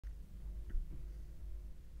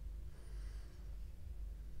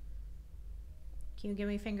Can you give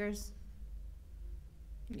me fingers?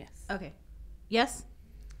 Yes. Okay. Yes?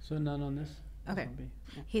 So none on this? Okay.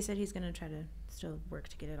 Yeah. He said he's going to try to still work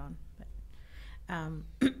to get it on. But, all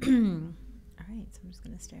right. So I'm just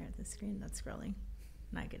going to stare at the screen that's scrolling,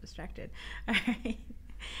 not get distracted. All right.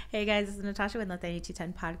 Hey guys, this is Natasha with Latino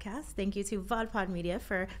 210 Podcast. Thank you to VodPod Media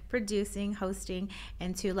for producing, hosting,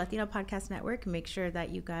 and to Latino Podcast Network. Make sure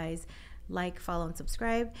that you guys like, follow, and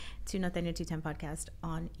subscribe to Latino 210 Podcast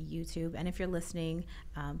on YouTube. And if you're listening,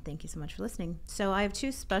 thank you so much for listening. So I have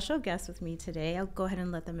two special guests with me today. I'll go ahead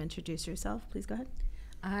and let them introduce yourself. Please go ahead.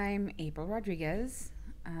 I'm April Rodriguez.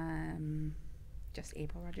 Just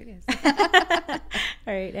April Rodriguez.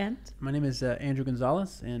 All right, and My name is Andrew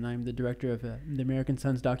Gonzales, and I'm the director of the American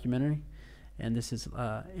Sons documentary. And this is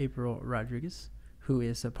April Rodriguez, who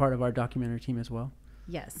is a part of our documentary team as well.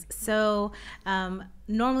 yes. So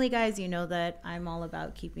normally, guys, you know that I'm all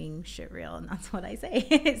about keeping shit real, and that's what I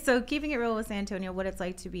say. So keeping it real with San Antonio, what it's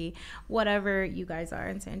like to be whatever you guys are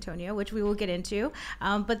in San Antonio, which we will get into.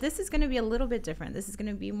 But this is going to be a little bit different. This is going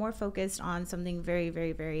to be more focused on something very,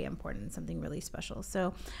 very, very important, something really special.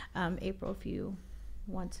 So April, if you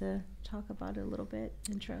want to talk about it a little bit,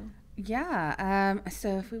 intro. Yeah.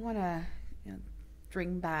 So if we want to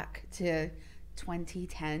bring back to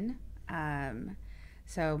 2010,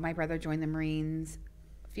 so my brother joined the Marines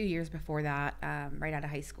a few years before that, right out of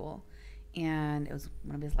high school, and it was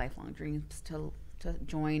one of his lifelong dreams to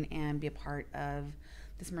join and be a part of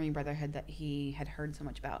this Marine Brotherhood that he had heard so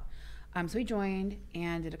much about. So he joined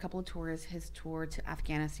and did a couple of tours. His tour to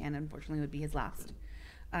Afghanistan, unfortunately, would be his last.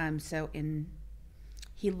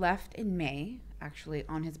 He left in May, actually,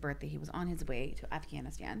 on his birthday. He was on his way to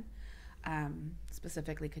Afghanistan,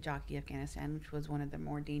 specifically Kajaki, Afghanistan, which was one of the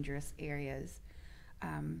more dangerous areas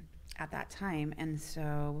at that time. And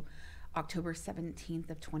so October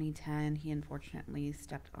 17th of 2010, he unfortunately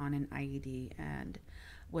stepped on an IED and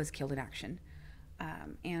was killed in action.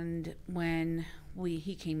 And when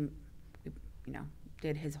he came,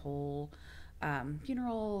 did his whole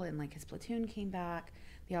funeral, and like his platoon came back,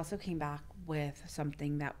 they also came back with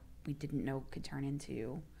something that we didn't know could turn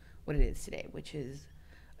into what it is today, which is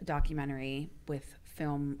a documentary with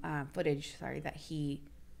footage that he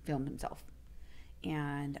filmed himself.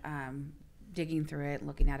 And digging through it,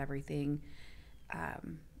 looking at everything,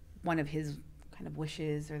 one of his kind of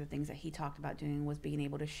wishes, or the things that he talked about doing, was being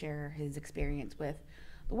able to share his experience with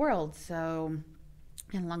the world. So,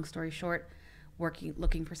 and long story short,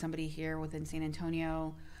 looking for somebody here within San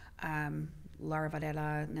Antonio, Laura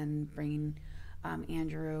Varela, and then bringing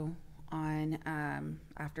Andrew on.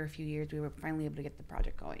 After a few years, we were finally able to get the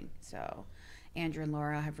project going. So Andrew and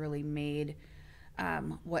Laura have really made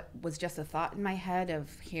what was just a thought in my head of,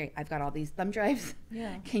 here, I've got all these thumb drives.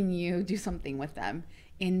 Yeah. Can you do something with them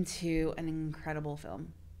into an incredible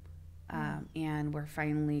film? And we're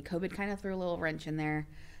finally, COVID kind of threw a little wrench in there,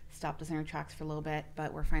 stopped us in our tracks for a little bit,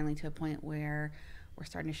 but we're finally to a point where we're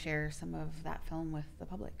starting to share some of that film with the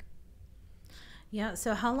public. Yeah.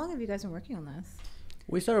 So how long have you guys been working on this?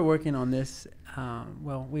 We started working on this,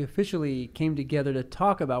 we officially came together to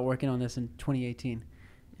talk about working on this in 2018.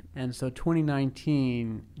 And so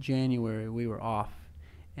 2019, January, we were off,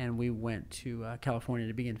 and we went to California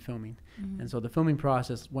to begin filming. Mm-hmm. And so the filming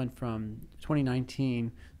process went from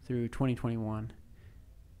 2019 through 2021.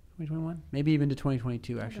 Maybe even to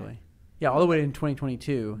 2022, actually. Okay. Yeah, all the way in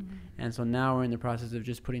 2022. Mm-hmm. And so now we're in the process of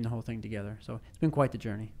just putting the whole thing together. So it's been quite the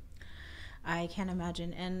journey. I can't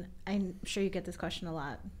imagine. And I'm sure you get this question a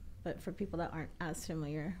lot, but for people that aren't as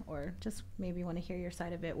familiar, or just maybe want to hear your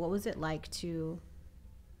side of it, what was it like to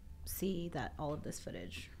see that all of this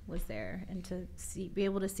footage was there, and to be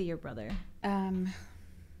able to see your brother?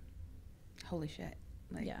 Holy shit.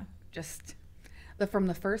 Yeah. Just from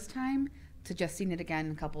the first time to just seeing it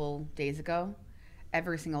again a couple days ago,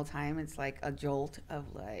 every single time it's like a jolt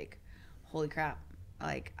of like, holy crap.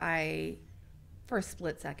 Like, I, for a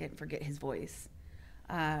split second, forget his voice,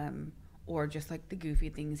 or just like the goofy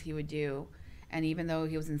things he would do. And even though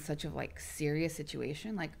he was in such a like serious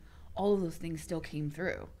situation, like all of those things still came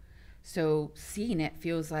through. So seeing it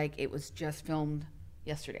feels like it was just filmed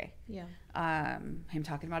yesterday. Yeah. Him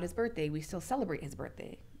talking about his birthday, we still celebrate his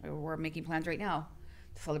birthday. We're making plans right now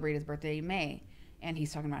to celebrate his birthday in May, and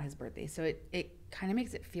he's talking about his birthday. So it kind of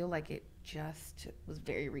makes it feel like it just was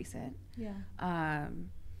very recent. Yeah.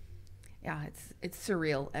 Yeah, it's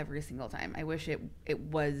surreal every single time. I wish it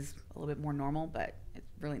was a little bit more normal, but it's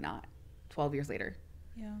really not. 12 years later.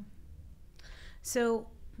 Yeah. So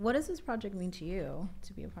what does this project mean to you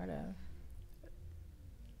to be a part of?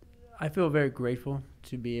 I feel very grateful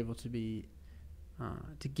to be able to be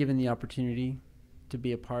given the opportunity to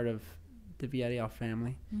be a part of the Villarreal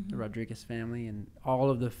family, Mm-hmm. the Rodriguez family, and all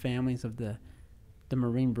of the families of the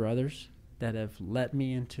Marine brothers that have let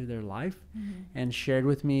me into their life Mm-hmm. and shared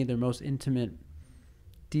with me their most intimate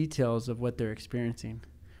details of what they're experiencing,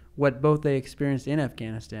 what both they experienced in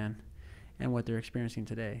Afghanistan and what they're experiencing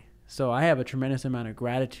today. So I have a tremendous amount of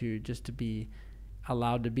gratitude just to be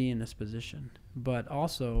allowed to be in this position. But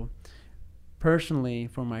also, personally,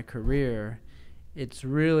 for my career, it's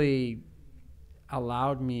really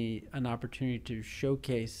allowed me an opportunity to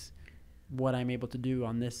showcase what I'm able to do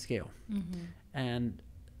on this scale. Mm-hmm. And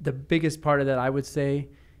the biggest part of that, I would say,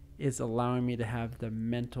 is allowing me to have the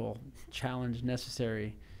mental challenge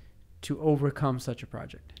necessary to overcome such a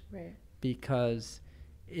project. Right. Because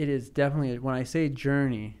it is definitely, when I say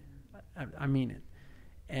journey, I mean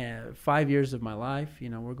it. 5 years of my life,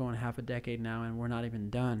 we're going half a decade now, and we're not even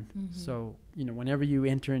done. Mm-hmm. So, whenever you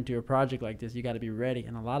enter into a project like this, you got to be ready.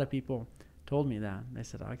 And a lot of people told me that. They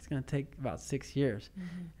said, oh, it's going to take about 6 years.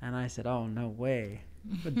 Mm-hmm. And I said, oh, no way.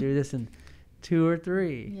 We'll do this in 2 or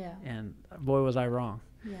 3. Yeah. And boy, was I wrong.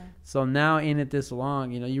 Yeah. So now in it this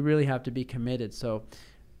long, you really have to be committed. So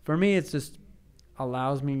for me, it's just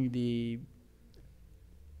allows me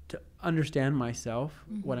to understand myself,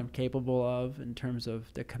 Mm-hmm. what I'm capable of in terms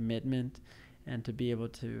of the commitment, and to be able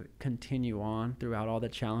to continue on throughout all the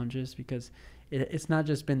challenges, because it's not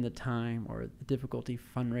just been the time or the difficulty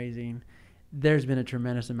fundraising. There's been a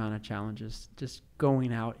tremendous amount of challenges just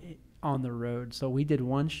going out on the road. So we did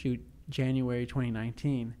one shoot January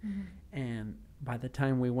 2019, Mm-hmm. and by the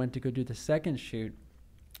time we went to go do the second shoot,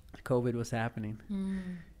 COVID was happening.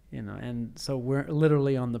 Mm-hmm. And so we're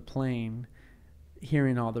literally on the plane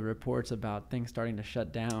hearing all the reports about things starting to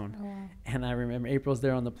shut down. Oh, wow. And I remember April's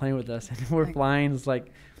there on the plane with us, and we're flying. It's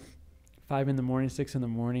like 5 a.m, 6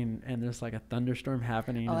 a.m, and there's like a thunderstorm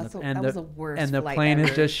happening. Oh, that was the worst. And the flight plane ever.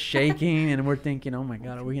 is just shaking, and we're thinking, oh my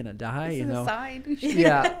God, are we going to die? This is a sign.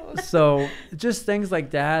 Yeah. So just things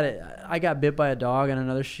like that. I got bit by a dog on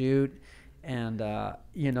another shoot, and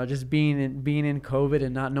just being in COVID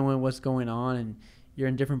and not knowing what's going on, and you're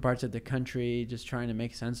in different parts of the country just trying to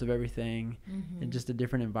make sense of everything, Mm-hmm. and just the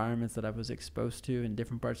different environments that I was exposed to in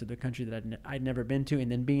different parts of the country that I'd never been to, and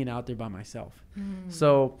then being out there by myself. Mm-hmm.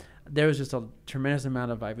 So there was just a tremendous amount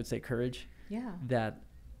of, I would say, courage Yeah. that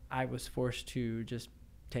I was forced to just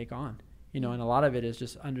take on, and a lot of it is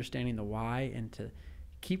just understanding the why, and to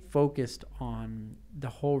keep focused on the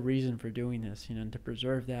whole reason for doing this, and to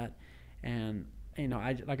preserve that. And,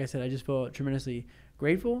 like I said, I just feel tremendously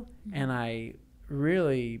grateful, Mm-hmm. and I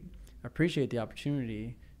really appreciate the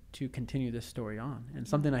opportunity to continue this story on. And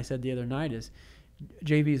something I said the other night is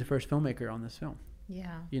JV is the first filmmaker on this film.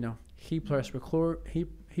 Yeah. He pressed record,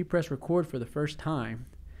 he pressed record for the first time,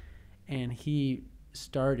 and he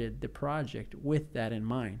started the project with that in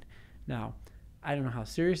mind. Now, I don't know how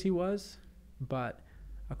serious he was, but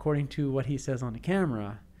according to what he says on the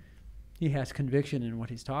camera, he has conviction in what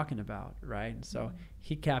he's talking about, right? And so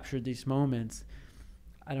he captured these moments.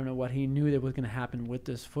 I don't know what he knew that was going to happen with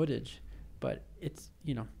this footage, but it's,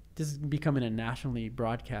 this is becoming a nationally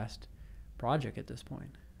broadcast project at this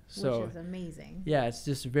point. So, which is amazing. yeah, it's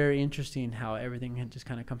just very interesting how everything just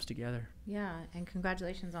kind of comes together. Yeah, and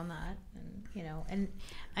congratulations on that. And and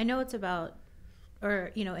I know it's about,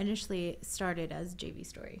 or initially started as JV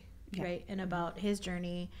story, Yeah. right? And about his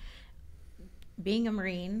journey being a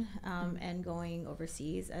Marine, and going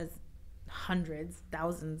overseas, as hundreds,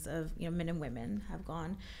 thousands of men and women have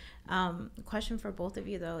gone. Question for both of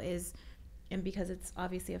you though is, and because it's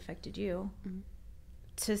obviously affected you,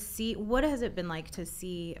 to see, what has it been like to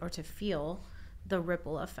see or to feel the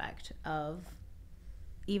ripple effect of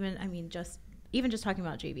just talking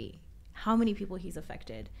about JV, how many people he's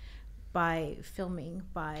affected by filming,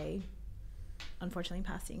 by unfortunately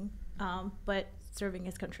passing, but serving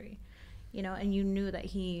his country, and you knew that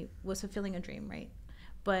he was fulfilling a dream, right?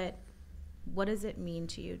 But what does it mean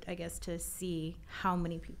to you, I guess, to see how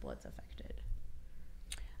many people it's affected?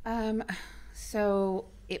 So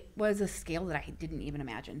it was a scale that I didn't even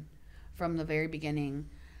imagine from the very beginning.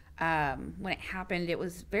 When it happened, it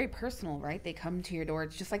was very personal, right? They come to your door.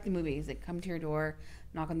 It's just like the movies. They come to your door,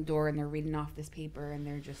 knock on the door, and they're reading off this paper, and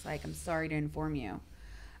they're just like, I'm sorry to inform you.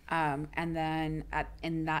 And then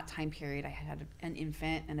in that time period, I had an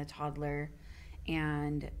infant and a toddler,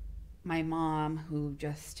 and my mom, who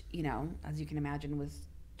just, as you can imagine, was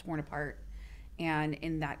torn apart. And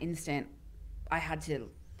in that instant, I had to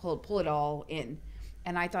pull it all in.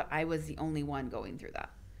 And I thought I was the only one going through that.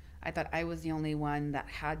 I thought I was the only one that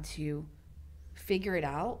had to figure it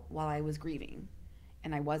out while I was grieving.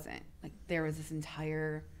 And I wasn't. Like, there was this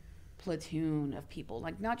entire platoon of people,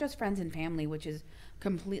 like not just friends and family, which is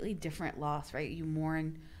completely different loss, right? You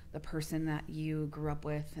mourn the person that you grew up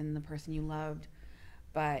with and the person you loved,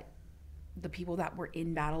 but the people that were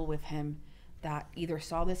in battle with him that either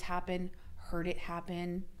saw this happen, heard it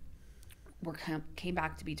happen, came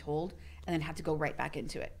back to be told, and then had to go right back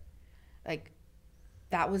into it. Like,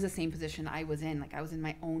 that was the same position I was in. Like, I was in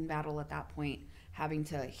my own battle at that point, having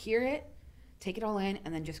to hear it, take it all in,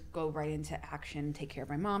 and then just go right into action, take care of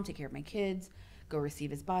my mom, take care of my kids, go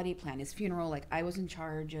receive his body, plan his funeral. Like, I was in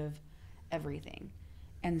charge of everything.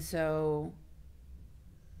 And so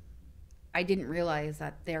I didn't realize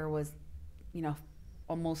that there was, you know,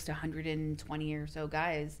 almost 120 or so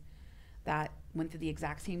guys that went through the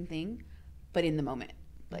exact same thing, but in the moment,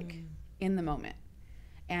 like in the moment.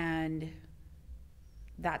 And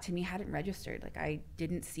that to me hadn't registered. Like, I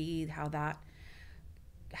didn't see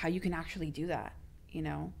how you can actually do that, you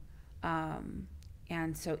know?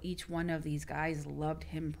 And so each one of these guys loved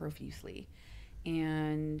him profusely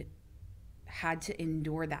and had to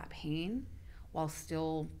endure that pain while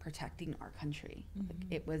still protecting our country.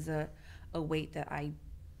 Like, it was a weight that I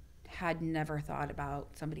had never thought about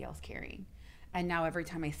somebody else carrying. And now every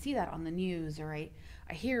time I see that on the news or I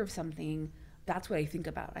hear of something, that's what I think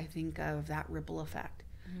about. I think of that ripple effect.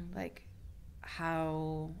 Like,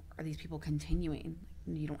 how are these people continuing?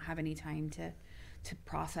 You don't have any time to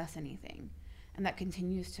process anything. And that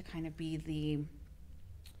continues to kind of be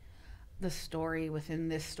the story within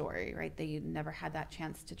this story, right? They never had that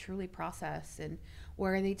chance to truly process. And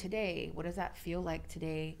where are they today? What does that feel like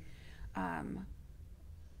today?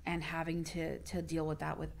 And having to deal with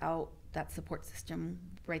that without that support system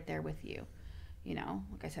right there with you. You know,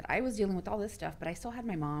 like I said, I was dealing with all this stuff, but I still had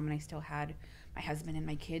my mom and I still had my husband and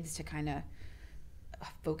my kids to kind of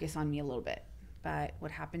focus on me a little bit. But what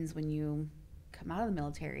happens when you come out of the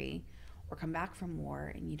military or come back from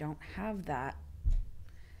war and you don't have that,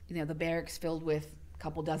 you know, the barracks filled with a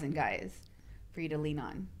couple dozen guys for you to lean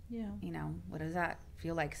on? Yeah. You know, what does that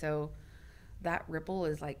feel like? So that ripple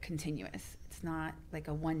is like continuous. It's not like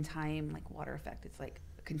a one-time like water effect. It's like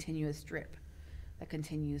a continuous drip that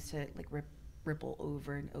continues to like ripple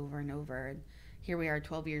over and over and over. And here we are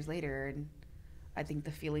 12 years later, and I think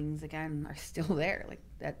the feelings again are still there. Like,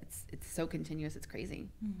 that it's so continuous, it's crazy.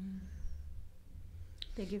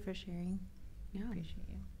 Thank you for sharing. Yeah. I appreciate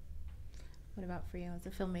you. What about for you as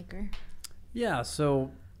a filmmaker? Yeah,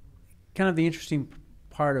 so kind of the interesting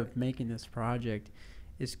part of making this project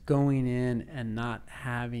is going in and not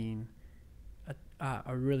having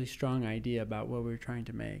a really strong idea about what we were trying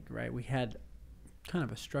to make, right? We had kind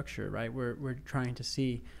of a structure, right? We're trying to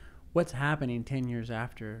see what's happening 10 years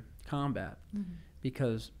after combat,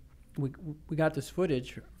 because we got this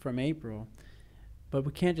footage from April, but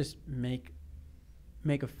we can't just make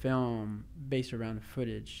a film based around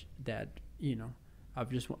footage that, you know,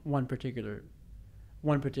 of just one particular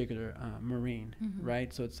Marine,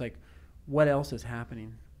 right? So it's like, what else is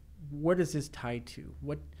happening? What is this tied to?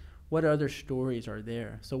 What other stories are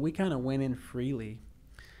there? So we kind of went in freely,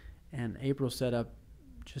 and April set up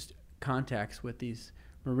just contacts with these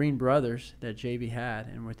Marine brothers that JV had,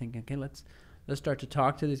 and we're thinking, okay, let's start to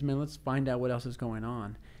talk to these men. Let's find out what else is going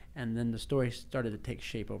on. And then the story started to take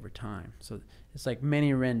shape over time. So it's like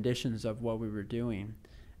many renditions of what we were doing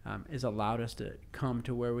has allowed us to come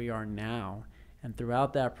to where we are now. And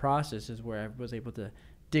throughout that process is where I was able to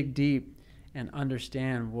dig deep and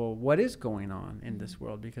understand, well, what is going on in this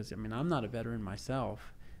world? Because, I mean, I'm not a veteran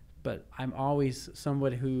myself, but I'm always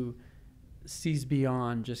somebody who sees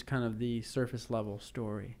beyond just kind of the surface level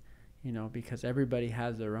story, you know, because everybody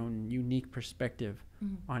has their own unique perspective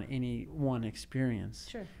on any one experience.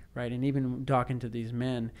 Sure. Right? And even talking to these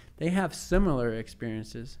men, they have similar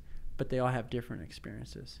experiences, but they all have different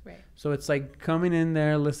experiences. Right. So it's like coming in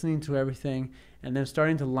there, listening to everything, and then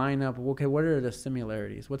starting to line up, okay, what are the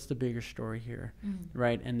similarities? What's the bigger story here?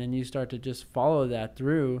 Right? And then you start to just follow that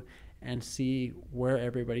through and see where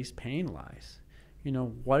everybody's pain lies. You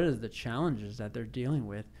know, what are the challenges that they're dealing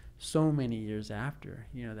with so many years after,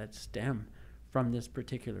 you know, that stem from this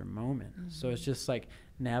particular moment. So it's just like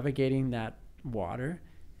navigating that water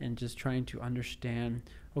and just trying to understand,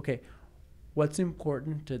 okay, what's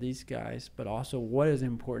important to these guys, but also what is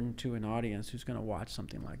important to an audience who's going to watch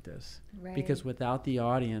something like this. Right. Because without the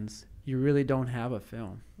audience, you really don't have a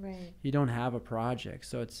film. Right. You don't have a project.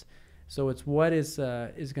 So it's what is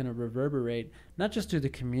going to reverberate not just to the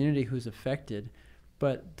community who's affected,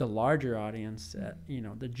 but the larger audience, you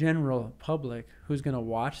know, the general public who's going to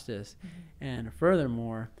watch this. And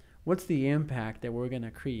furthermore, what's the impact that we're going to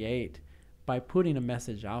create by putting a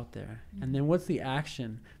message out there? And then what's the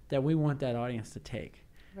action that we want that audience to take?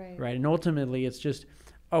 Right. Right. And ultimately, it's just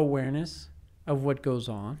awareness, of what goes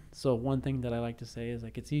on. So one thing that I like to say is,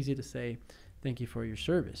 like, it's easy to say thank you for your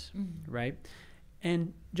service, right?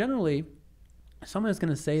 And generally, someone is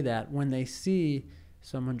going to say that when they see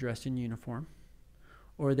someone dressed in uniform,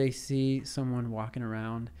 or they see someone walking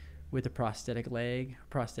around with a prosthetic leg,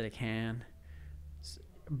 prosthetic hand,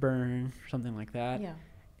 burn, something like that. Yeah.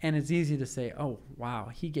 And it's easy to say, oh, wow,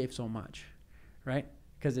 he gave so much, right?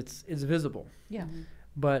 Because it's visible. Yeah.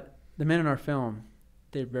 But the men in our film,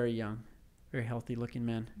 they're very young, very healthy looking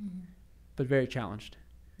men, but very challenged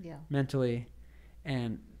Yeah. mentally,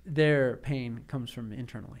 and their pain comes from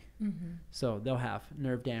internally. So they'll have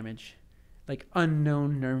nerve damage, like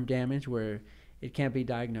unknown nerve damage where it can't be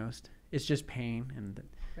diagnosed. It's just pain, and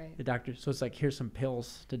the doctor, so it's like, here's some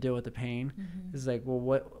pills to deal with the pain. It's like,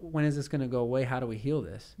 well, when is this going to go away? How do we heal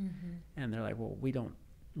this? And they're like, well, we don't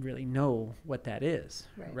really know what that is,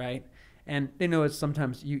 right? And they know it's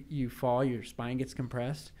sometimes you fall, your spine gets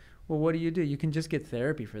compressed. Well, what do? You can just get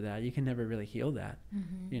therapy for that. You can never really heal that,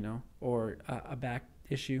 or a back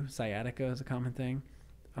issue, sciatica is a common thing,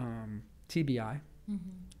 TBI.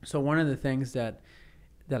 So one of the things that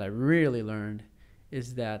I really learned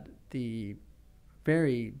is that the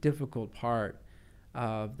very difficult part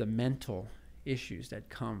of the mental issues that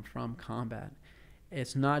come from combat,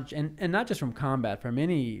 it's not, and not just from combat, from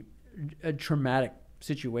any traumatic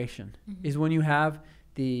situation, is when you have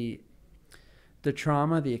the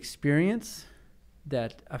trauma, the experience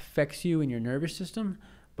that affects you in your nervous system,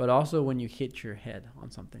 but also when you hit your head on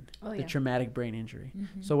something, the traumatic brain injury.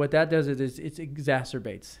 So what that does is it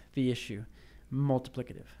exacerbates the issue,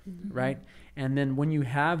 multiplicative, right? And then when you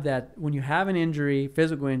have an injury,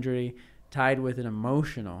 physical injury, tied with an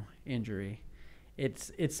emotional injury,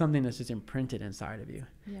 it's something that's just imprinted inside of you.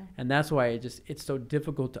 And that's why it's so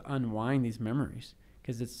difficult to unwind these memories,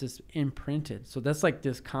 because it's just imprinted. So that's like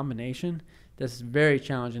this combination that's very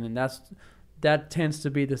challenging, and that tends to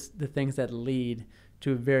be the things that lead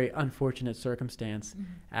to a very unfortunate circumstance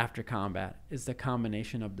after combat, is the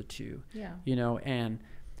combination of the two. And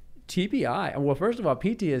TBI, well, first of all,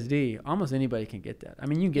 PTSD, almost anybody can get that. I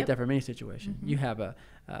mean, you can get that from any situation. You have a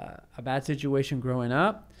bad situation growing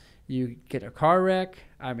up, you get a car wreck.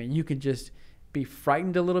 I mean, you can just be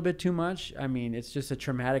frightened a little bit too much. I mean, it's just a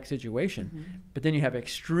traumatic situation. But then you have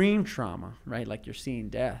extreme trauma, right? Like you're seeing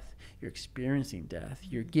death, you're experiencing death,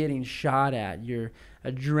 you're getting shot at, your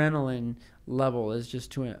adrenaline level is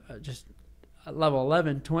just to a level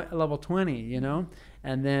 11, level 20,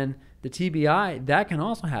 And then the TBI, that can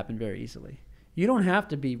also happen very easily. You don't have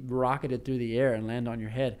to be rocketed through the air and land on your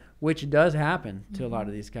head, which does happen to a lot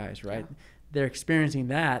of these guys, right? They're experiencing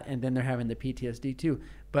that, and then they're having the PTSD too.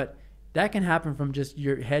 But that can happen from just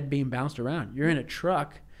your head being bounced around. You're in a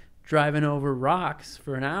truck driving over rocks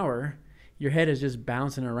for an hour. Your head is just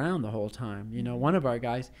bouncing around the whole time. One of our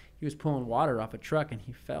guys, he was pulling water off a truck and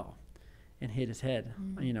he fell and hit his head,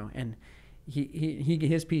 and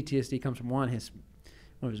his PTSD comes from one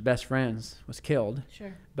of his best friends was killed.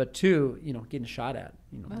 But two, getting shot at,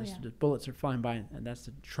 the bullets are flying by, and that's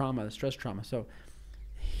the trauma, the stress trauma. So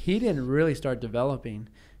he didn't really start developing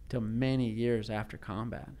till many years after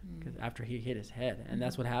combat, because after he hit his head, and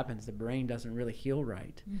that's what happens. The brain doesn't really heal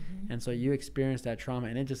right, and so you experience that trauma,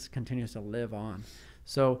 and it just continues to live on.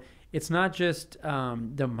 So it's not just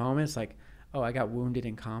the moments like, oh, I got wounded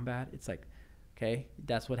in combat. It's like, okay,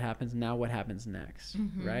 that's what happens. Now what happens next,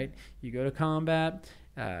 right? You go to combat,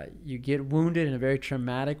 you get wounded in a very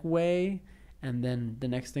traumatic way, and then the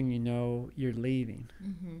next thing you know, you're leaving.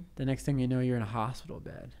 The next thing you know, you're in a hospital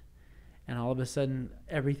bed. And all of a sudden,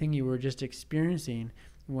 everything you were just experiencing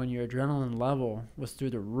when your adrenaline level was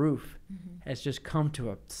through the roof has just come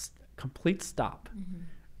to a complete stop,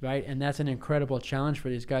 right? And that's an incredible challenge for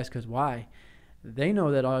these guys, because why? They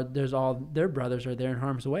know that all their brothers are there in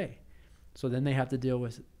harm's way. So then they have to deal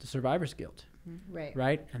with the survivor's guilt,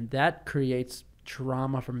 right? And that creates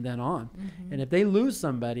trauma from then on. And if they lose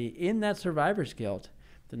somebody in that survivor's guilt,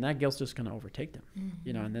 then that guilt's just going to overtake them,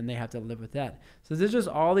 and then they have to live with that. So there's just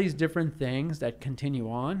all these different things that continue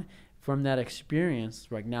on from that experience.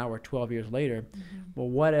 Right now we're 12 years later. Well,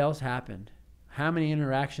 what else happened? How many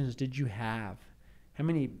interactions did you have? How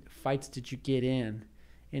many fights did you get in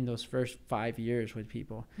those first 5 years with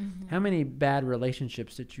people? How many bad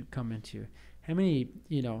relationships did you come into? How many,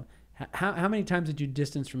 how many times did you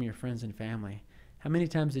distance from your friends and family? How many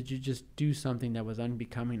times did you just do something that was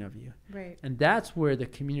unbecoming of you? And that's where the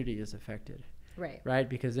community is affected. Right?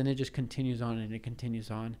 Because then it just continues on and it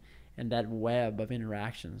continues on, and that web of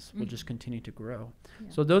interactions will just continue to grow.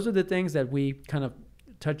 So those are the things that we kind of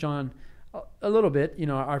touch on a little bit.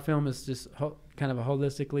 Our film is just kind of a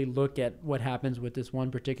holistically look at what happens with this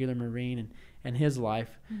one particular Marine and his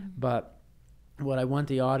life. But what I want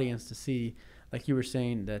the audience to see, like you were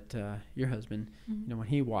saying that your husband, Mm-hmm. you know, when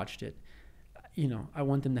he watched it, you know, I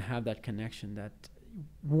want them to have that connection that,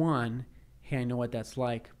 one, hey, I know what that's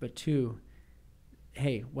like, but two,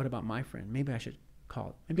 hey, what about my friend? Maybe I should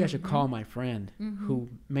call. Maybe I should call my friend who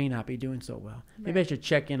may not be doing so well. Maybe I should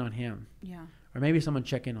check in on him. Yeah. Or maybe someone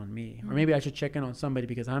check in on me. Or maybe I should check in on somebody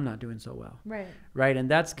because I'm not doing so well. Right. Right? And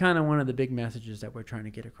that's kind of one of the big messages that we're trying to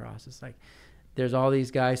get across. It's like there's all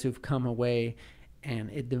these guys who've come away, and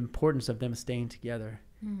the importance of them staying together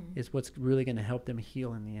is what's really going to help them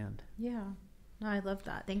heal in the end. Yeah. No, I love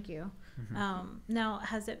that. Thank you. Now,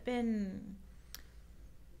 has it been,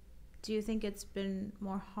 do you think it's been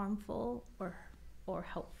more harmful or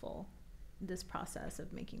helpful, this process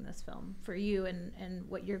of making this film for you and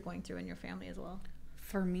what you're going through in your family as well?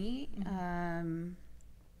 For me,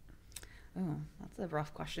 that's a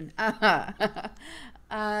rough question.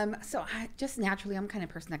 So just naturally, I'm the kind of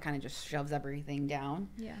person that kind of just shoves everything down.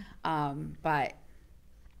 Yeah. But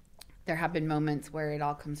there have been moments where it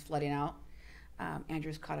all comes flooding out.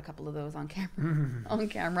 Andrew's caught a couple of those on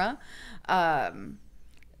camera.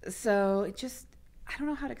 So it just, I don't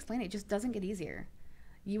know how to explain it. It just doesn't get easier.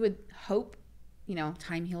 You would hope, you know,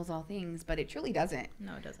 time heals all things, but it truly doesn't.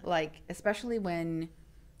 No, it doesn't. Like, especially when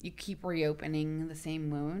you keep reopening the same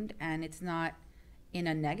wound, and it's not in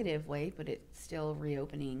a negative way, but it's still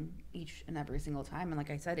reopening each and every single time. And like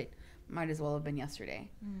I said, it might as well have been yesterday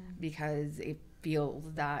because it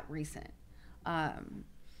feels that recent.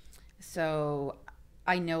 So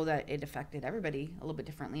I know that it affected everybody a little bit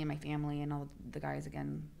differently in my family, and all the guys,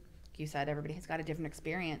 again, like you said, everybody has got a different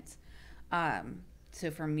experience. So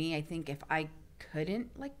for me, I think if I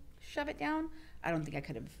couldn't like shove it down, I don't think I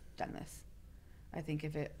could have done this. I think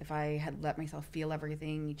if I had let myself feel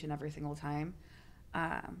everything each and every single time,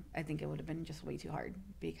 I think it would have been just way too hard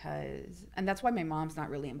and that's why my mom's not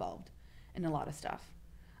really involved in a lot of stuff.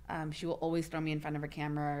 She will always throw me in front of a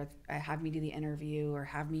camera, or have me do the interview, or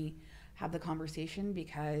have me have the conversation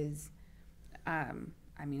because, I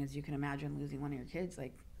mean, as you can imagine, losing one of your kids,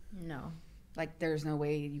 like there's no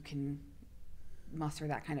way you can muster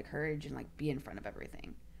that kind of courage and like be in front of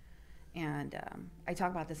everything. And I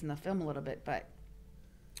talk about this in the film a little bit, but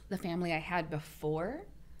the family I had before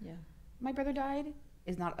my brother died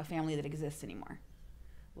is not a family that exists anymore.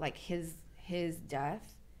 Like his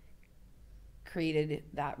death created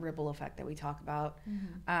that ripple effect that we talk about.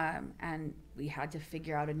 And we had to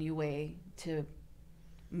figure out a new way to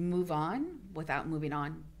move on without moving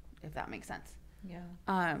on, if that makes sense.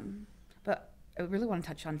 Yeah. But I really want to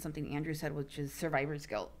touch on something Andrew said, which is survivor's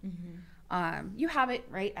guilt. You have it,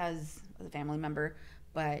 right, as a family member,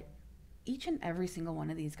 but each and every single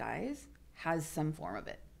one of these guys has some form of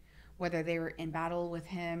it. Whether they were in battle with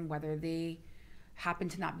him, whether they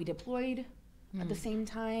happened to not be deployed at the same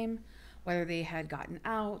time, whether they had gotten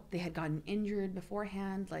out, they had gotten injured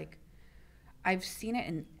beforehand. Like, I've seen it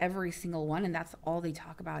in every single one, and that's all they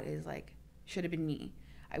talk about is like, should have been me.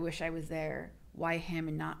 I wish I was there. Why him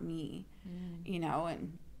and not me? You know,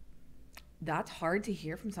 and that's hard to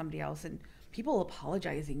hear from somebody else, and people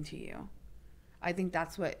apologizing to you. I think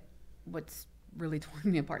that's what's really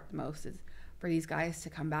torn me apart the most, is for these guys to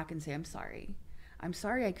come back and say, I'm sorry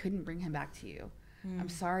I couldn't bring him back to you. I'm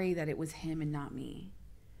sorry that it was him and not me.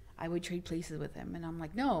 I would trade places with him. And I'm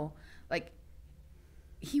like, no, like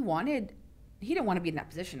he didn't want to be in that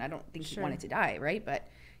position. I don't think he wanted to die, right? But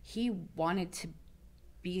he wanted to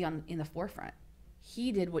be in the forefront.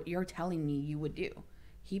 He did what you're telling me you would do.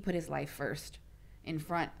 He put his life first in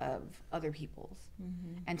front of other people's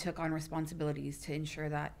and took on responsibilities to ensure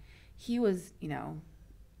that he was, you know,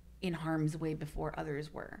 in harm's way before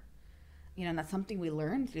others were. You know, and that's something we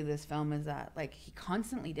learned through this film, is that like he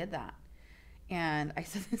constantly did that. And I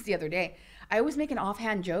said this the other day. I always make an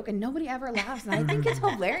offhand joke and nobody ever laughs, and I think it's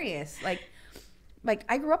hilarious. Like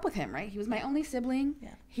I grew up with him, right? He was my only sibling.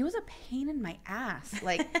 Yeah. He was a pain in my ass.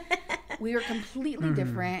 Like we were completely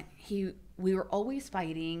different. We were always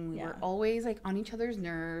fighting. We were always like on each other's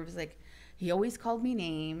nerves. Like he always called me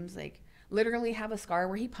names. Like literally have a scar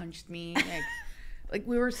where he punched me. Like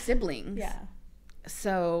we were siblings. Yeah.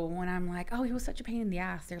 So when I'm like, oh, he was such a pain in the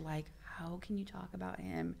ass, they're like, how can you talk about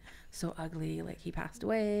him so ugly? Like he passed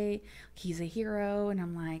away. He's a hero. And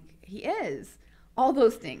I'm like, he is. All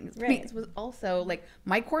those things. Right. It was also like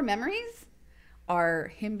my core memories are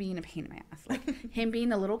him being a pain in my ass. Like him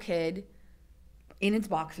being a little kid in his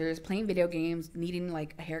boxers, playing video games, needing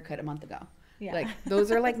like a haircut a month ago. Yeah. Like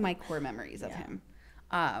those are like my core memories of him.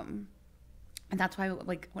 And that's why,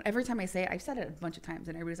 like, every time I say it, I've said it a bunch of times,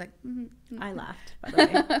 and everybody's like, I laughed, by the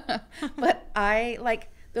way. But I, like,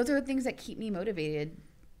 those are the things that keep me motivated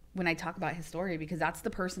when I talk about his story, because that's the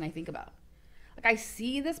person I think about. like I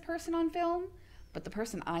see this person on film, but the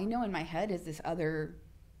person I know in my head is this other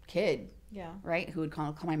kid, right, who would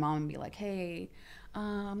call my mom and be like, hey,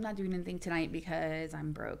 I'm not doing anything tonight because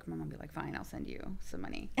I'm broke. My mom would be like, fine, I'll send you some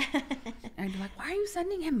money. And I'd be like, why are you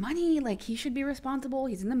sending him money? Like, he should be responsible.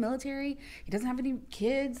 He's in the military. He doesn't have any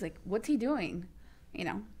kids. Like, what's he doing? You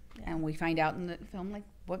know? And we find out in the film, like,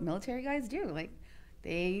 what military guys do. Like,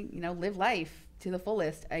 they, you know, live life to the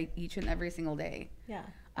fullest each and every single day. Yeah.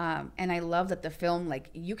 And I love that the film, like,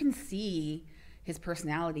 you can see his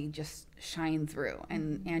personality just shine through.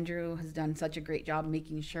 And Andrew has done such a great job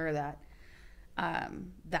making sure that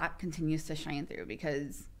that continues to shine through,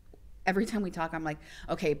 because every time we talk, I'm like,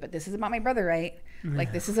 okay, but this is about my brother, right?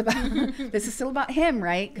 Like, this is still about him,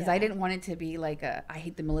 right? Because I didn't want it to be like a I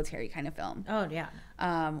hate the military kind of film. Oh, yeah.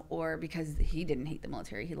 Or because he didn't hate the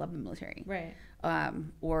military, he loved the military. Right.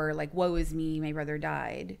 Or like, woe is me, my brother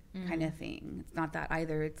died kind of thing. It's not that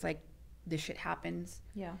either. It's like, this shit happens.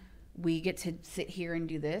 Yeah. We get to sit here and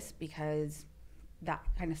do this because that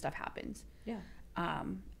kind of stuff happens. Yeah.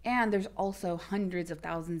 And there's also hundreds of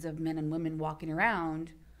thousands of men and women walking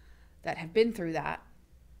around that have been through that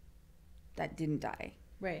didn't die.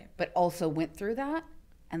 Right. But also went through that,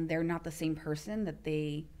 and they're not the same person that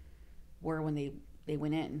they were when they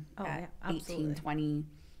went in at 18, 20,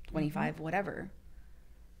 25, whatever.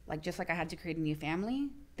 Like, just like I had to create a new family,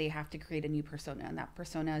 they have to create a new persona. And that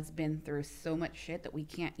persona has been through so much shit that we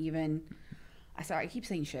can't even... I keep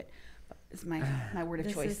saying shit. It's my word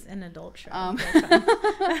of choice. This is an adult show.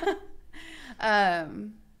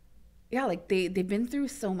 Yeah, like they've been through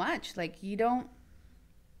so much. Like, you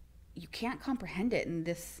can't comprehend it in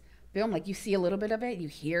this film. Like, you see a little bit of it, you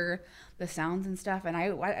hear the sounds and stuff. And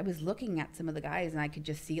I was looking at some of the guys, and I could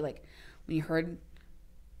just see, like, when you heard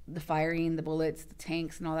the firing, the bullets, the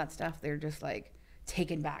tanks, and all that stuff, they're just like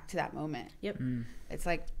taken back to that moment. Yep. It's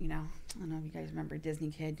like, you know, I don't know if you guys remember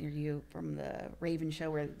Disney Kid or you from the Raven show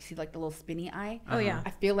where you see like the little spinny eye. Oh yeah. I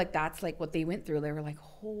feel like that's like what they went through. They were like,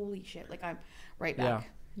 holy shit, like I'm right back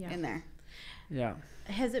in there. Yeah.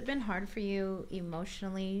 Has it been hard for you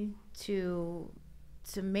emotionally to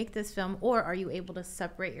make this film, or are you able to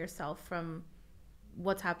separate yourself from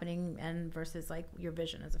what's happening and versus like your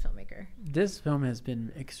vision as a filmmaker? This film has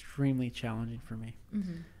been extremely challenging for me.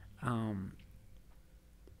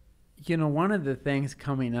 You know, one of the things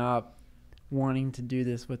coming up, wanting to do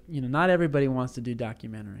this with, you know, not everybody wants to do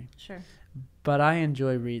documentary. Sure. But I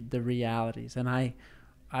enjoy the realities, and I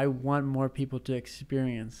want more people to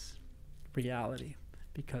experience reality,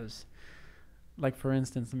 because, like, for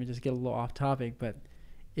instance, let me just get a little off topic, but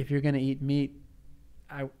if you're going to eat meat,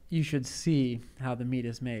 you should see how the meat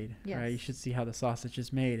is made, right? You should see how the sausage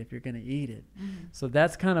is made if you're going to eat it. So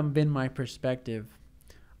that's kind of been my perspective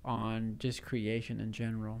on just creation in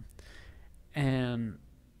general. And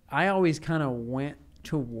I always kind of went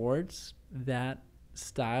towards that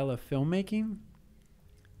style of filmmaking.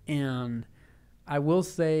 And I will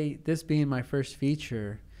say, this being my first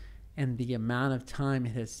feature and the amount of time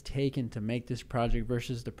it has taken to make this project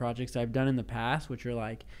versus the projects I've done in the past, which are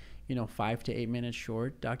like, you know, 5 to 8 minute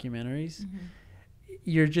short documentaries,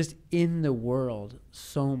 you're just in the world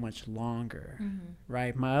so much longer,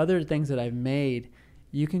 right? My other things that I've made,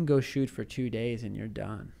 you can go shoot for 2 days and you're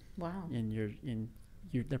done. Wow. And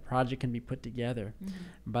the project can be put together.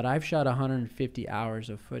 But I've shot 150 hours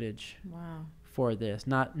of footage. Wow. For this.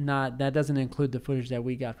 Not that doesn't include the footage that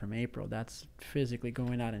we got from April. That's physically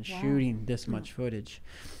going out and shooting this much footage.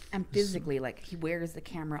 And physically, like, he wears the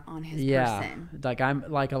camera on his person. Like, I'm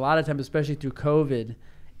like, a lot of times, especially through COVID,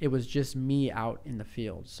 it was just me out in the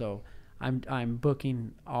field. So I'm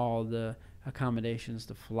booking all the accommodations,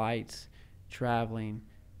 the flights, traveling,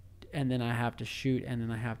 and then I have to shoot, and then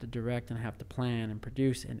I have to direct, and I have to plan and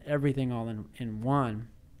produce, and everything all in one.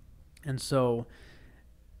 And so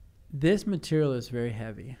this material is very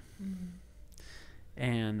heavy.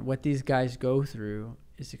 And what these guys go through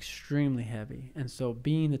is extremely heavy. And so,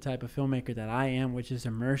 being the type of filmmaker that I am, which is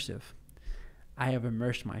immersive, I have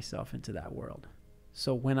immersed myself into that world.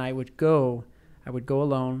 So when I would go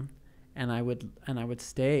alone, and I would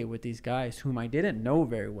stay with these guys whom I didn't know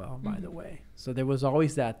very well, by the way. So there was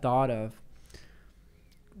always that thought of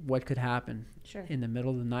what could happen in the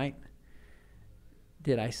middle of the night.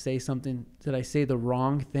 Did I say something? Did I say the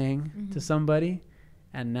wrong thing to somebody,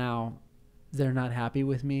 and now they're not happy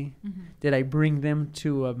with me? Did I bring them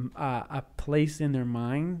to a place in their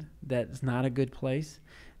mind that's not a good place?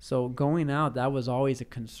 So going out, that was always a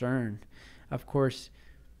concern. Of course,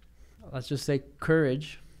 let's just say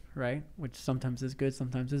courage, right? Which sometimes is good,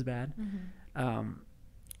 sometimes is bad.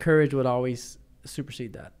 Courage would always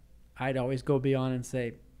supersede that. I'd always go beyond and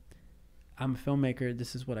say, I'm a filmmaker.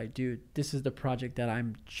 This is what I do. This is the project that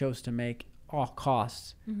I'm chose to make. All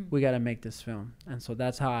costs. We got to make this film. And so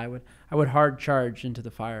that's how I would hard charge into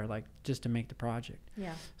the fire, like just to make the project.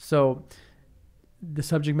 Yeah. So the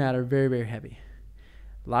subject matter, very, very heavy.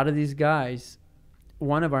 A lot of these guys,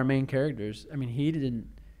 one of our main characters, I mean, he didn't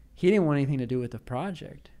want anything to do with the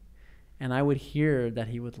project. And I would hear that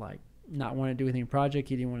he would like not want to do anything with the project.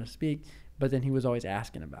 He didn't want to speak, but then he was always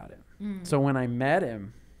asking about it. So when I met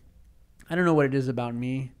him, I don't know what it is about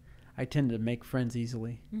me. I tend to make friends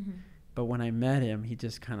easily. But when I met him, he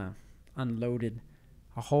just kind of unloaded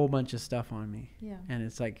a whole bunch of stuff on me. Yeah. And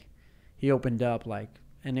it's like he opened up like,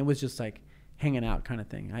 and it was just like hanging out kind of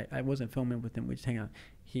thing. I wasn't filming with him. We just hang out.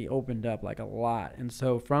 He opened up like a lot. And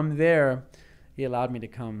so from there, he allowed me to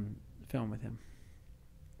come film with him.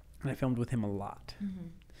 And I filmed with him a lot.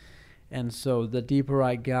 And so the deeper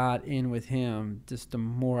I got in with him, just the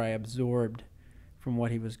more I absorbed from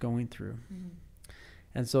what he was going through.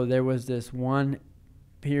 And so there was this one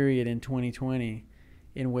period in 2020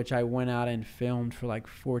 in which I went out and filmed for like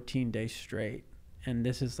 14 days straight. And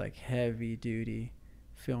this is like heavy duty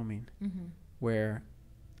filming where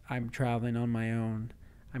I'm traveling on my own.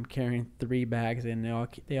 I'm carrying 3 bags and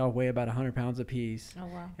they all weigh about 100 pounds a piece. Oh,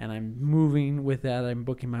 wow. And I'm moving with that. I'm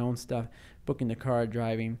booking my own stuff, booking the car,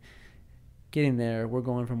 driving, getting there. We're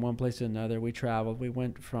going from one place to another. We traveled. We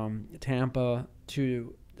went from Tampa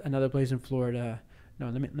to another place in Florida. No,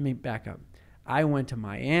 let me back up. I went to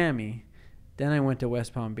Miami, then I went to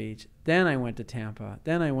West Palm Beach, then I went to Tampa,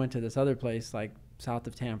 then I went to this other place like south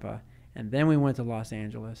of Tampa, and then we went to Los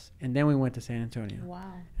Angeles, and then we went to San Antonio.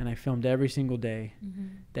 Wow. And I filmed every single day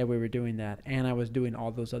that we were doing that, and I was doing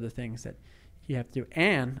all those other things that you have to do.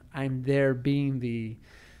 And I'm there being the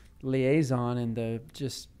liaison and the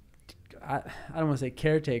just, I don't want to say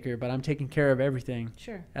caretaker, but I'm taking care of everything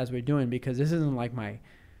as we're doing, because this isn't like my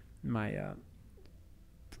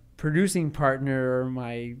producing partner or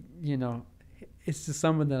my, it's just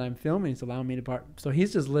someone that I'm filming. It's allowing me to so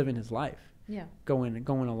he's just living his life, going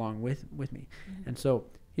along with me. And so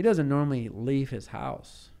he doesn't normally leave his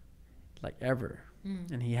house like ever.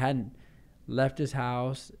 And he hadn't left his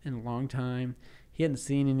house in a long time. He hadn't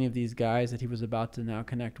seen any of these guys that he was about to now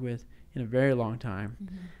connect with in a very long time.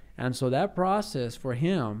 And so that process for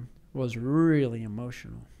him was really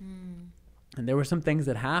emotional. And there were some things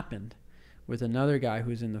that happened with another guy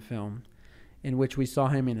who's in the film in which we saw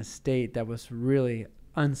him in a state that was really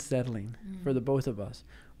unsettling for the both of us.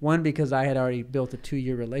 One, because I had already built a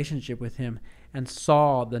 2-year relationship with him and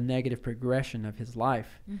saw the negative progression of his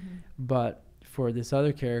life. But for this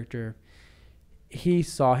other character, he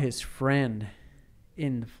saw his friend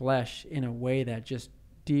in the flesh in a way that just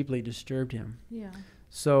deeply disturbed him.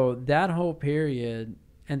 So that whole period,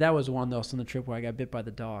 and that was one else on the trip where I got bit by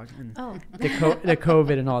the dog and the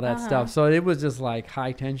COVID and all that stuff. So it was just like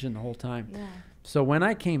high tension the whole time. So when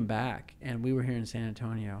I came back and we were here in San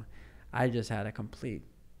Antonio, I just had a complete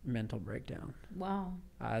mental breakdown. Wow.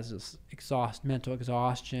 I was just mental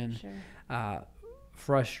exhaustion,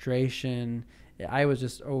 frustration. I was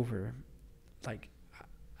just over, like,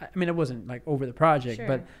 I mean, it wasn't like over the project,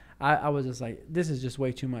 but I was just like, this is just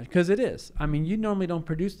way too much. Because it is. I mean, you normally don't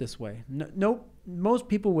produce this way. No, most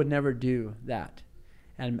people would never do that.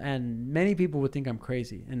 And many people would think I'm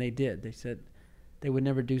crazy. And they did. They said they would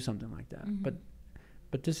never do something like that.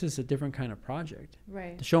 But this is a different kind of project.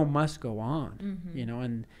 Right. The show must go on,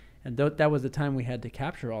 and that was the time we had to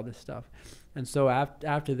capture all this stuff. And so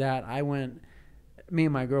after that, me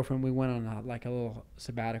and my girlfriend, we went on a little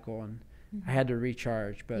sabbatical, and I had to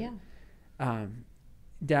recharge. But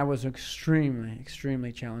that was extremely,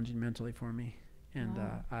 extremely challenging mentally for me. And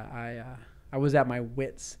I was at my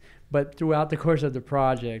wits. But throughout the course of the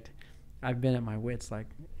project, I've been at my wits like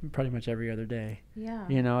pretty much every other day.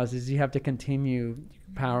 As you have to continue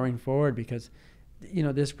powering forward, because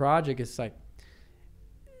this project is like,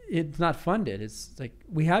 it's not funded. It's like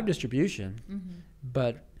we have distribution,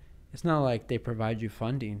 but it's not like they provide you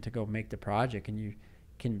funding to go make the project and you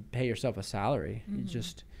can pay yourself a salary.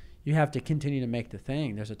 You have to continue to make the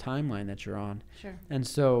thing. There's a timeline that you're on. And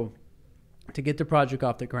so to get the project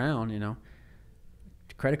off the ground,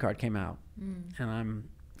 the credit card came out, and I'm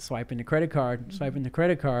swiping the credit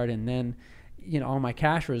card, and then all my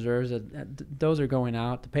cash reserves, those are going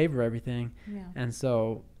out to pay for everything. And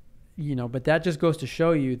so but that just goes to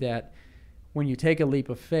show you that when you take a leap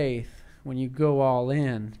of faith, when you go all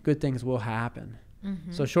in, good things will happen.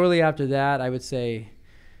 So shortly after that, I would say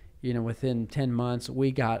within 10 months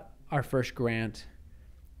we got our first grant,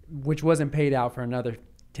 which wasn't paid out for another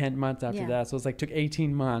 10 months after that. So it's like took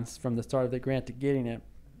 18 months from the start of the grant to getting it.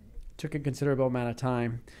 Took a considerable amount of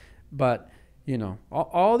time, but you know,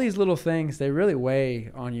 all these little things, they really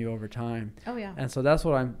weigh on you over time. Oh yeah. And so that's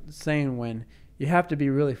what I'm saying, when you have to be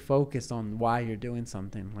really focused on why you're doing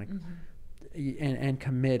something, like, and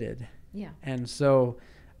committed. Yeah. And so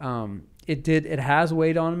it has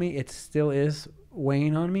weighed on me. It still is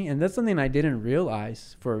weighing on me. And that's something I didn't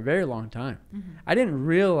realize for a very long time. I didn't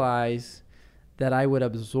realize that I would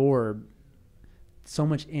absorb so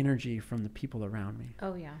much energy from the people around me.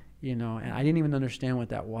 Oh yeah. You know, and I didn't even understand what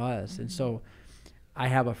that was. And so I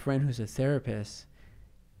have a friend who's a therapist,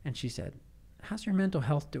 and she said, how's your mental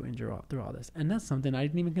health doing through all this? And that's something I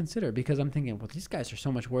didn't even consider, because I'm thinking, well, these guys are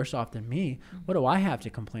so much worse off than me. What do I have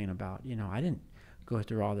to complain about? You know, I didn't go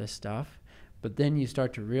through all this stuff. But then you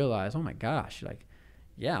start to realize, oh my gosh, like,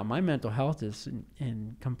 yeah, my mental health is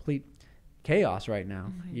in complete chaos right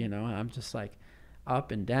now. You know, I'm just like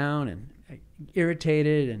up and down and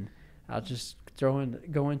irritated, and I'll just go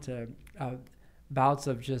into bouts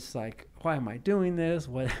of just like, why am I doing this?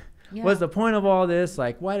 What's the point of all this?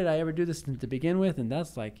 Like, why did I ever do this to begin with? And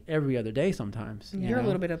that's like every other day sometimes. You're a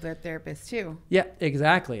little bit of their therapist too. Yeah,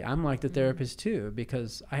 exactly. I'm like the therapist too,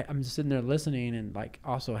 because I'm just sitting there listening and like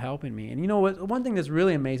also helping me. And you know what? One thing that's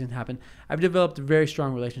really amazing happened. I've developed very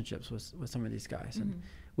strong relationships with some of these guys, and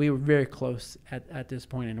we were very close at this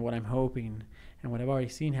point. And what I'm hoping and what I've already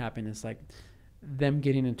seen happen is like them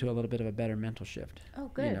getting into a little bit of a better mental shift. Oh,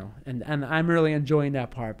 good. You know, and I'm really enjoying that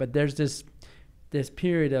part. But there's this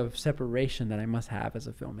period of separation that I must have as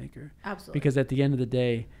a filmmaker. Absolutely. Because at the end of the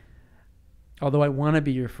day, although I want to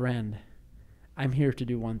be your friend, I'm here to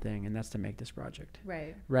do one thing, and that's to make this project.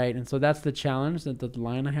 Right. Right. And so that's the challenge, the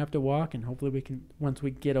line I have to walk. And hopefully we can, once we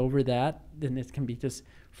get over that, then it can be just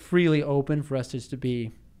freely open for us just to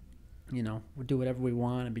be, you know, we'll do whatever we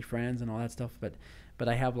want and be friends and all that stuff. But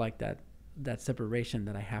I have like that separation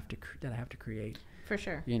that I have to create. For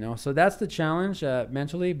sure. You know, so that's the challenge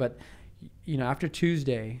mentally. But you know, after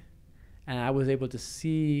Tuesday, and I was able to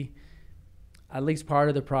see at least part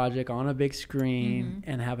of the project on a big screen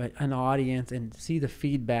and have an audience and see the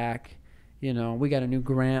feedback. You know, we got a new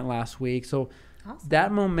grant last week. So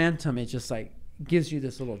that momentum, it just like gives you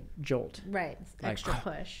this little jolt. Right. Like, extra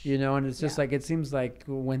push. You know, and it's just like, it seems like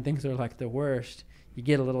when things are like the worst, you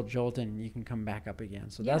get a little jolt and you can come back up again.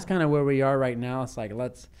 So that's kind of where we are right now. It's like,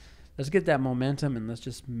 let's get that momentum and let's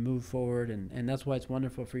just move forward. And that's why it's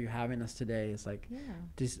wonderful for you having us today. It's like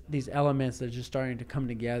these elements that are just starting to come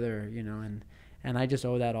together, you know, and I just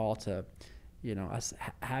owe that all to, you know, us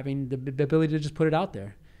having the ability to just put it out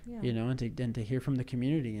there, you know, and to hear from the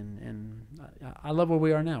community. And I love where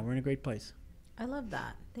we are now. We're in a great place. I love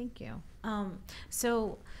that. Thank you.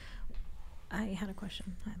 So I had a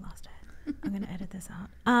question. I lost it. I'm going to edit this out.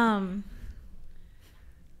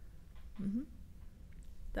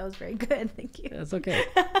 That was very good. Thank you. That's okay.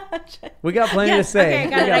 We got plenty to say.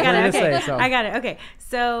 Okay, I got it. Okay.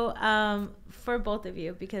 So for both of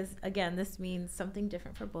you, because again, this means something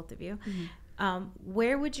different for both of you.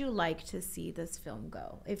 Where would you like to see this film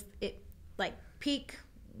go? If it, like, peak,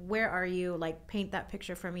 where are you? Like, paint that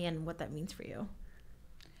picture for me and what that means for you.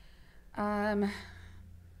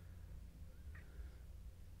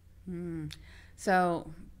 So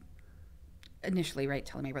initially, right,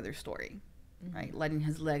 telling my brother's story. Right, letting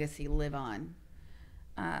his legacy live on,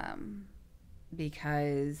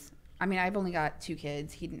 because I mean, I've only got 2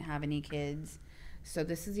 kids. He didn't have any kids, so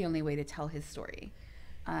this is the only way to tell his story,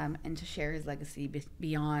 and to share his legacy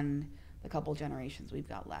beyond the couple generations we've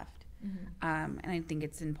got left. And I think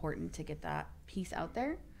it's important to get that piece out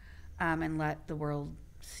there, and let the world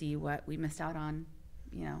see what we missed out on,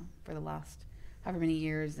 you know, for the last however many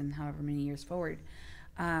years and however many years forward,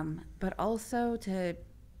 but also to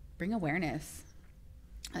bring awareness.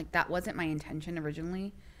 Like, that wasn't my intention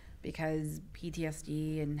originally, because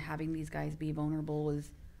PTSD and having these guys be vulnerable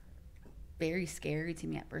was very scary to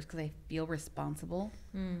me at first, because I feel responsible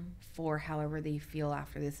for however they feel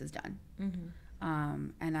after this is done.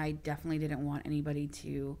 And I definitely didn't want anybody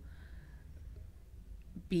to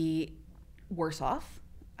be worse off.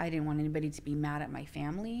 I didn't want anybody to be mad at my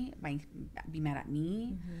family, be mad at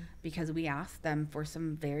me, because we asked them for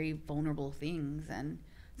some very vulnerable things, and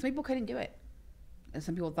some people couldn't do it. And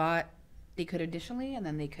some people thought they could additionally, and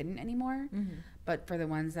then they couldn't anymore. But for the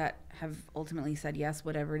ones that have ultimately said yes,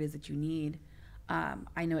 whatever it is that you need,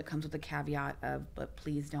 I know it comes with a caveat of, but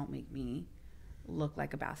please don't make me look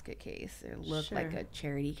like a basket case or look like a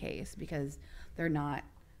charity case, because they're not.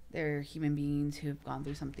 They're human beings who have gone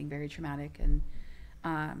through something very traumatic. And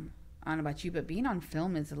I don't know about you, but being on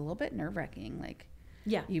film is a little bit nerve-wracking. Like,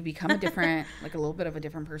 you become a different, like a little bit of a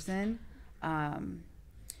different person.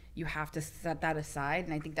 You have to set that aside,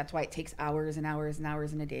 and I think that's why it takes hours and hours and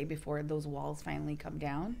hours in a day before those walls finally come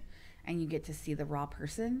down, and you get to see the raw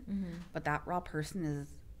person, Mm-hmm. but that raw person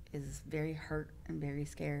is very hurt and very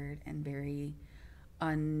scared and very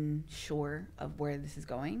unsure of where this is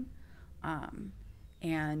going.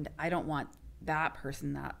 And I don't want that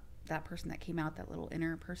person that came out, that little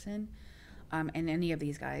inner person, and any of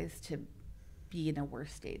these guys to be in a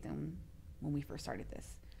worse state than when we first started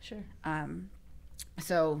this. Sure.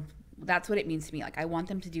 So that's what it means to me. Like, I want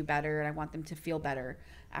them to do better, and I want them to feel better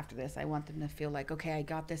after this. I want them to feel like, okay, I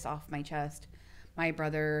got this off my chest. My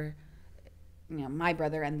brother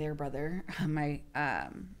and their brother,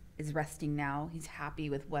 is resting now. He's happy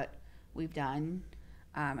with what we've done,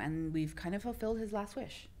 and we've kind of fulfilled his last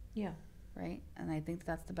wish. Yeah. Right? And I think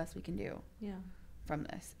that's the best we can do. Yeah. From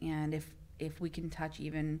this. And if we can touch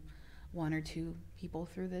even one or two people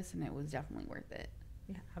through this, and it was definitely worth it.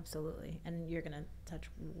 Yeah, absolutely. And you're going to touch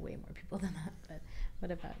way more people than that. But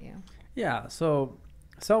what about you? Yeah. So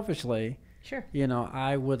selfishly, Sure. you know,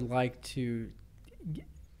 I would like to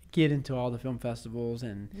get into all the film festivals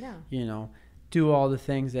and, Yeah. you know, do all the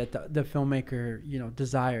things that the filmmaker, you know,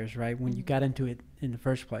 desires, right? When you got into it in the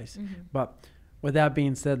first place. Mm-hmm. But with that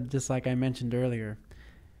being said, just like I mentioned earlier,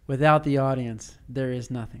 without the audience, there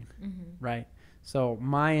is nothing, Mm-hmm. right? So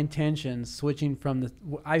my intention,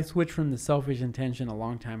 I switched from the selfish intention a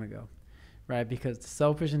long time ago, right? Because the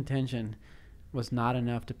selfish intention was not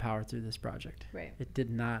enough to power through this project. Right. It did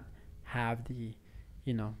not have the,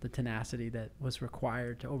 you know, the tenacity that was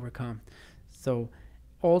required to overcome. So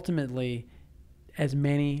ultimately, as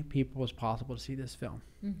many people as possible to see this film.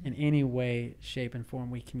 Mm-hmm. In any way, shape, and form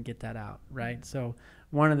we can get that out, right? So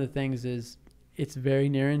one of the things is it's very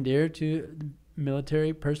near and dear to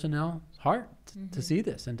military personnel's heart to see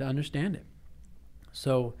this and to understand it.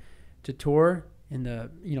 So to tour in the,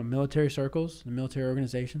 you know, military circles, the military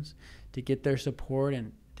organizations, to get their support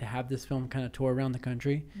and to have this film kind of tour around the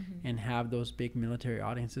country and have those big military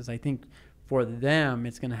audiences, I think for them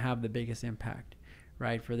it's going to have the biggest impact,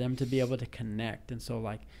 right? For them to be able to connect. And so,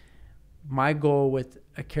 like, my goal with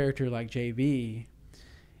a character like JV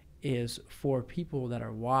is for people that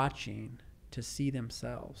are watching to see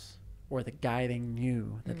themselves, or the guy they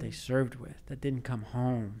knew that they served with that didn't come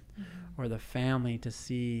home, or the family to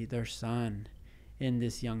see their son in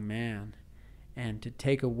this young man, and to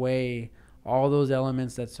take away all those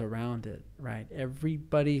elements that surround it, right?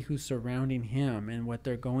 Everybody who's surrounding him and what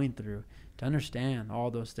they're going through, to understand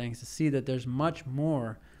all those things, to see that there's much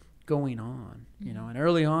more going on, you know. And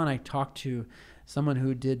early on, I talked to someone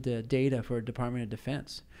who did the data for Department of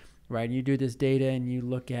Defense, right? And you do this data and you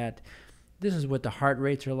look at, this is what the heart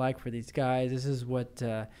rates are like for these guys. This is what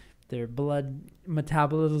their blood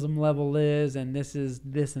metabolism level is, and this is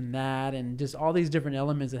this and that, and just all these different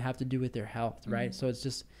elements that have to do with their health, right? So it's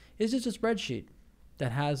just a spreadsheet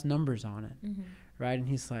that has numbers on it, right? And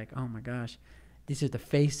he's like, oh my gosh, these are the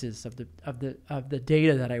faces of the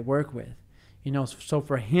data that I work with. You know, so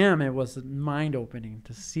for him, it was mind-opening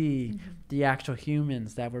to see the actual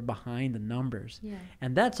humans that were behind the numbers. Yeah.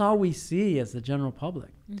 And that's all we see as the general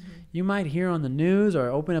public. You might hear on the news or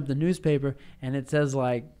open up the newspaper, and it says,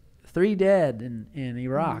 like, 3 dead in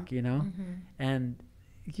Iraq, you know? And,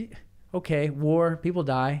 okay, war, people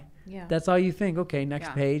die. Yeah. That's all you think. Okay, next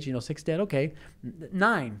Yeah. page, you know, 6 dead. Okay,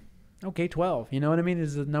 9. Okay, 12. You know what I mean?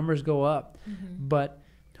 As the numbers go up. But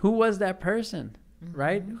who was that person,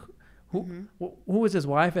 right? Who was his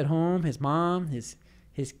wife at home, his mom, his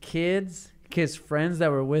kids, his friends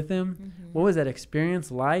that were with him? What was that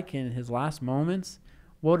experience like in his last moments?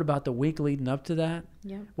 What about the week leading up to that?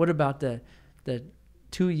 Yeah. What about the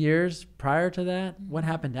 2 years prior to that? What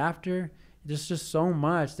happened after? There's just so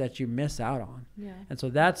much that you miss out on. Yeah. And so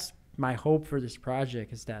that's my hope for this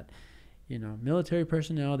project, is that, you know, military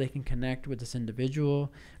personnel, they can connect with this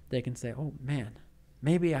individual. They can say, oh, man,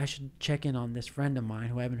 maybe I should check in on this friend of mine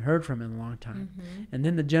who I haven't heard from in a long time. And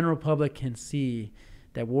then the general public can see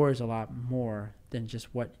that war is a lot more than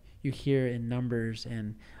just what you hear in numbers.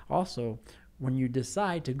 And also, when you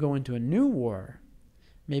decide to go into a new war,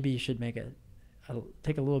 maybe you should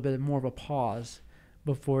take a little bit more of a pause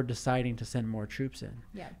before deciding to send more troops in.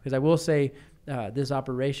 Yeah. Because I will say, this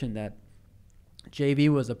operation that JV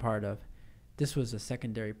was a part of, this was a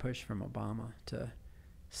secondary push from Obama to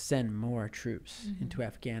send more troops into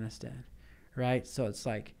Afghanistan, right? So it's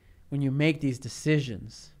like, when you make these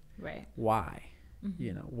decisions, Right. why?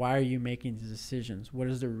 You know, why are you making these decisions? What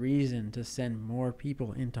is the reason to send more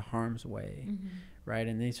people into harm's way, right?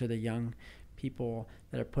 And these are the young people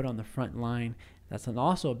that are put on the front line. That's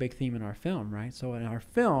also a big theme in our film, right? So in our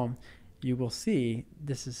film, you will see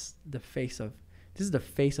this is the face of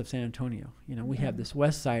San Antonio. You know, we have this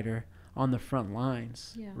West Sider on the front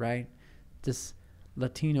lines, right? This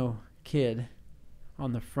Latino kid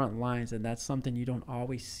on the front lines, and that's something you don't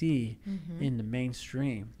always see in the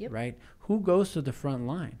mainstream, right? Who goes to the front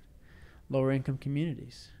line? Lower income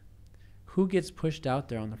communities. Who gets pushed out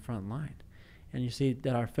there on the front line? And you see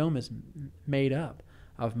that our film is made up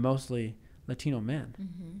of mostly Latino men,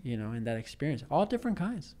 you know, in that experience. All different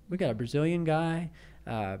kinds. We got a Brazilian guy,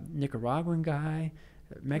 Nicaraguan guy,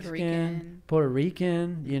 Mexican, Puerto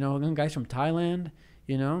Rican, you know, guys from Thailand,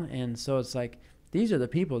 you know. And so it's like, these are the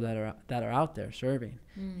people that are out there serving.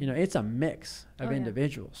 You know, it's a mix of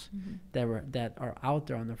individuals that are out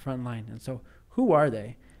there on the front line. And so who are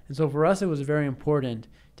they? And so for us, it was very important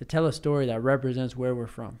to tell a story that represents where we're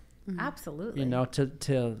from. Absolutely. You know,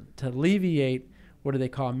 to alleviate, what do they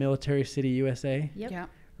call Military City USA?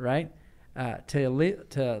 Right? To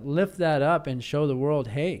lift that up and show the world,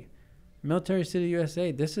 hey, Military City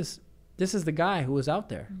USA, this is the guy who was out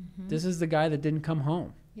there. This is the guy that didn't come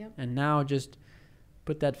home. And now just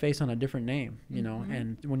put that face on a different name, you know.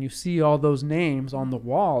 And when you see all those names on the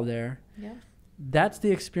wall there, that's the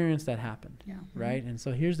experience that happened, right? And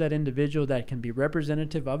so here's that individual that can be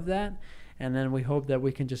representative of that. And then we hope that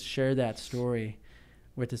we can just share that story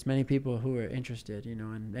with as many people who are interested, you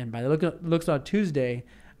know. And by the looks on Tuesday,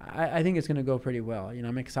 I think it's going to go pretty well. You know,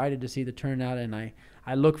 I'm excited to see the turnout, and I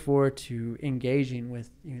look forward to engaging with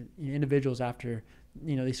individuals after,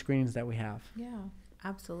 you know, these screenings that we have. Yeah,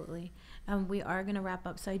 absolutely. We are going to wrap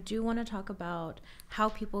up. So I do want to talk about how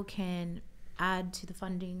people can add to the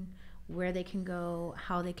funding, where they can go,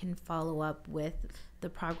 how they can follow up with the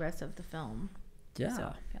progress of the film.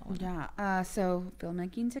 Yeah. So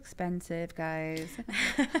filmmaking's expensive, guys.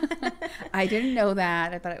 I didn't know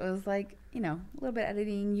that. I thought it was like, you know, a little bit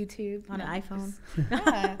editing YouTube on an iPhone.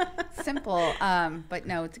 Simple. But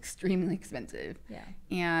no, it's extremely expensive. Yeah.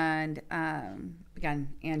 And again,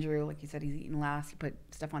 Andrew, like you said, he's eating last. He put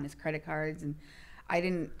stuff on his credit cards, and I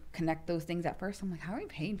didn't connect those things at first. I'm like, how are you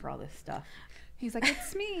paying for all this stuff? He's like,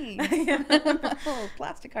 it's me. My little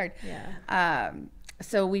plastic card. Yeah.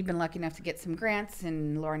 So we've been lucky enough to get some grants,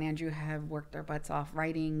 and Laura and Andrew have worked their butts off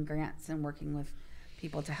writing grants and working with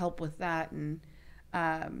people to help with that. And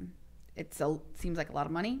it seems like a lot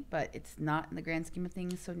of money, but it's not in the grand scheme of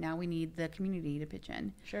things. So now we need the community to pitch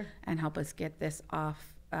in and help us get this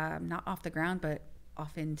off, not off the ground, but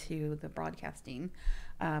off into the broadcasting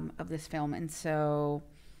of this film. And so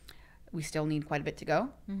we still need quite a bit to go.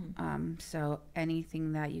 So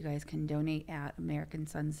anything that you guys can donate at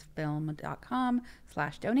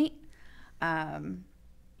americansonsfilm.com/donate,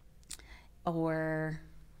 or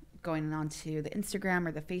going on to the Instagram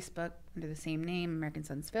or the Facebook under the same name, American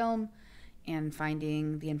Sons Film, and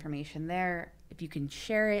finding the information there. If you can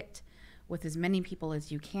share it with as many people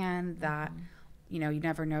as you can, that, you know, you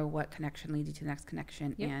never know what connection leads you to the next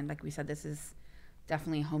connection. And like we said, this is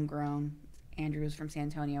definitely homegrown. Andrew's from San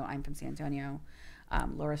Antonio. I'm from San Antonio.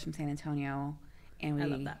 Laura's from San Antonio. And I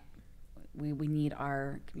love that. We need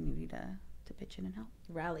our community to pitch in and help.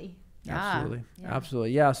 Rally.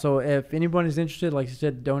 Absolutely. Yeah. So if anybody's interested, like you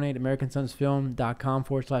said, donate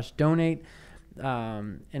americansonsfilm.com/donate.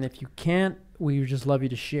 And if you can't, we would just love you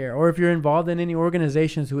to share. Or if you're involved in any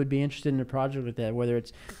organizations who would be interested in a project like that, whether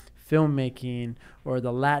it's filmmaking or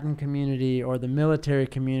the Latin community or the military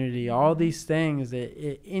community, all these things,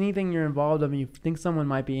 anything you're involved in and you think someone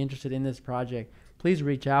might be interested in this project, please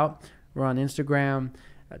reach out. We're on Instagram,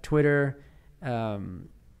 Twitter,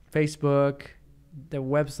 Facebook, the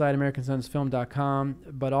website americansonsfilm.com,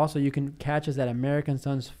 but also you can catch us at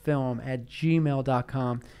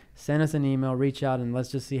americansonsfilm@gmail.com. Send us an email, reach out, and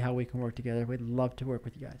let's just see how we can work together. We'd love to work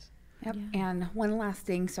with you guys. Yep. Yeah. And one last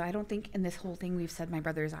thing. So I don't think in this whole thing we've said my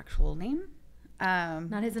brother's actual name.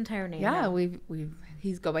 Not his entire name. Yeah, no. He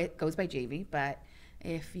goes by JV, but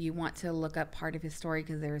if you want to look up part of his story,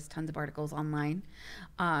 because there's tons of articles online,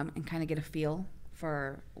 and kind of get a feel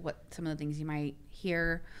for what some of the things you might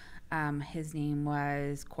hear. His name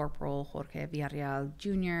was Corporal Jorge Villarreal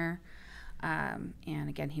Jr. And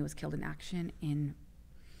again, he was killed in action in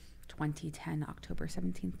 2010, October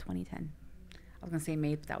 17th, 2010. I was going to say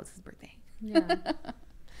May, but that was his birthday. Yeah.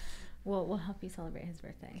 Well, we'll help you celebrate his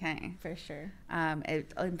birthday. Okay. For sure.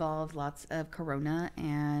 It involved lots of Corona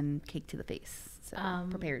and cake to the face. So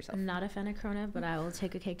prepare yourself. I'm not a fan of Corona, but I will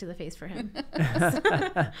take a cake to the face for him.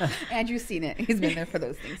 Andrew's seen it. He's been there for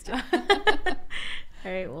those things too.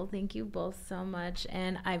 All right. Well, thank you both so much.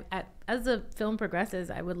 And I as the film progresses,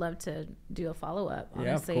 I would love to do a follow-up,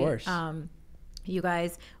 honestly. Yeah, of course. You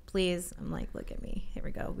guys, please, I'm like, look at me. Here we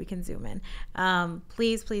go. We can zoom in.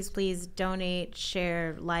 Please, please, please donate,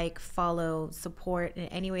 share, like, follow, support in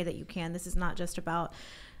any way that you can. This is not just about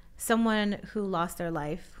someone who lost their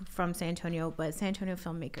life from San Antonio, but San Antonio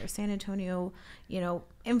filmmaker, San Antonio,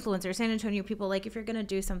 influencer, San Antonio people, like if you're going to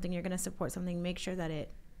do something, you're going to support something, make sure that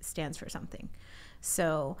it stands for something.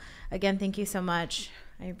 So again, thank you so much.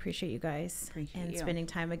 I appreciate you guys and spending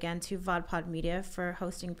time again, to VodPod Media for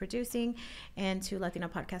hosting, producing, and to Latino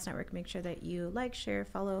Podcast Network. Make sure that you like, share,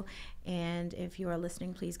 follow. And if you are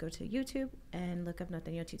listening, please go to YouTube and look up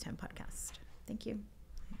Norteño 210 Podcast. Thank you.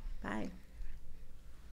 Bye.